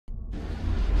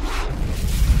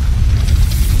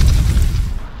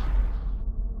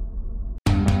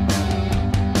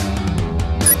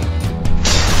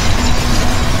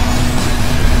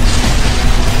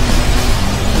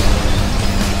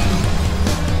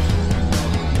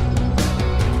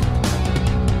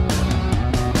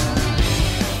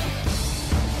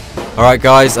Alright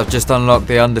guys, I've just unlocked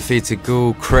the Undefeated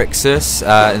Gaul Crixus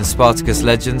in Spartacus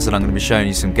Legends, and I'm going to be showing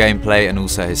you some gameplay and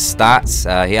also his stats.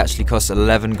 He actually costs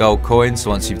 11 gold coins,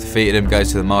 so once you've defeated him, go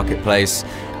to the marketplace.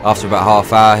 After about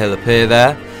half hour he'll appear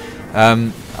there.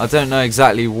 I don't know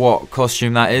exactly what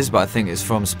costume that is, but I think it's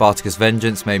from Spartacus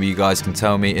Vengeance. Maybe you guys can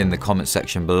tell me in the comment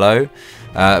section below.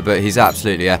 But he's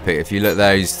absolutely epic. If you look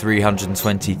there, he's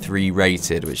 323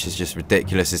 rated, which is just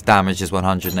ridiculous. His damage is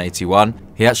 181.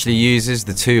 He actually uses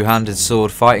the two-handed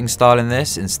sword fighting style in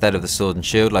this instead of the sword and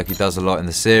shield like he does a lot in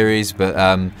the series, but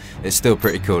it's still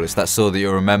pretty cool. It's that sword that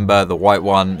you'll remember, the white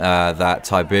one that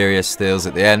Tiberius steals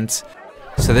at the end.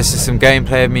 So this is some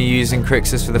gameplay of me using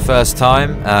Crixus for the first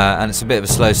time, and it's a bit of a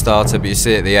slow starter, but you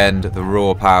see at the end the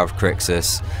raw power of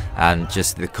Crixus, and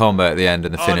just the combo at the end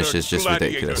and the finish is just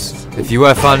ridiculous. If you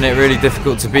were finding it really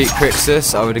difficult to beat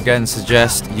Crixus, I would again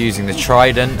suggest using the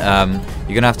Trident.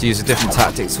 You're going to have to use a different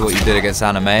tactic to what you did against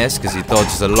Animaeus, because he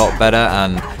dodges a lot better,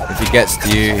 and if he gets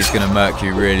to you, he's going to murk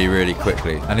you really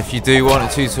quickly. And if you do want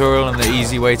a tutorial on the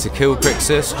easy way to kill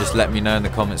Crixus, just let me know in the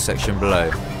comment section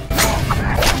below.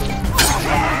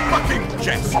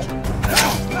 Jest.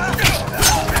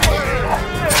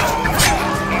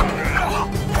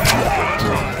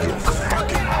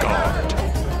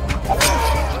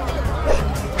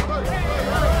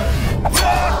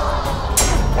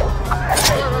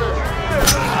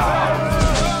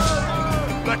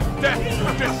 Let death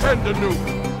descend anew.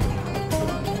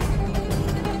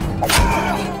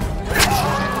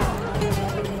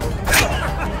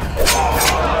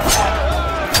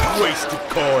 Wasted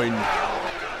coin.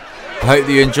 I hope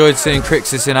that you enjoyed seeing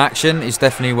Crixus in action. He's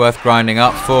definitely worth grinding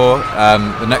up for.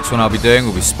 The next one I'll be doing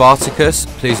will be Spartacus.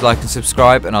 Please like and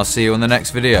subscribe, and I'll see you on the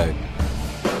next video.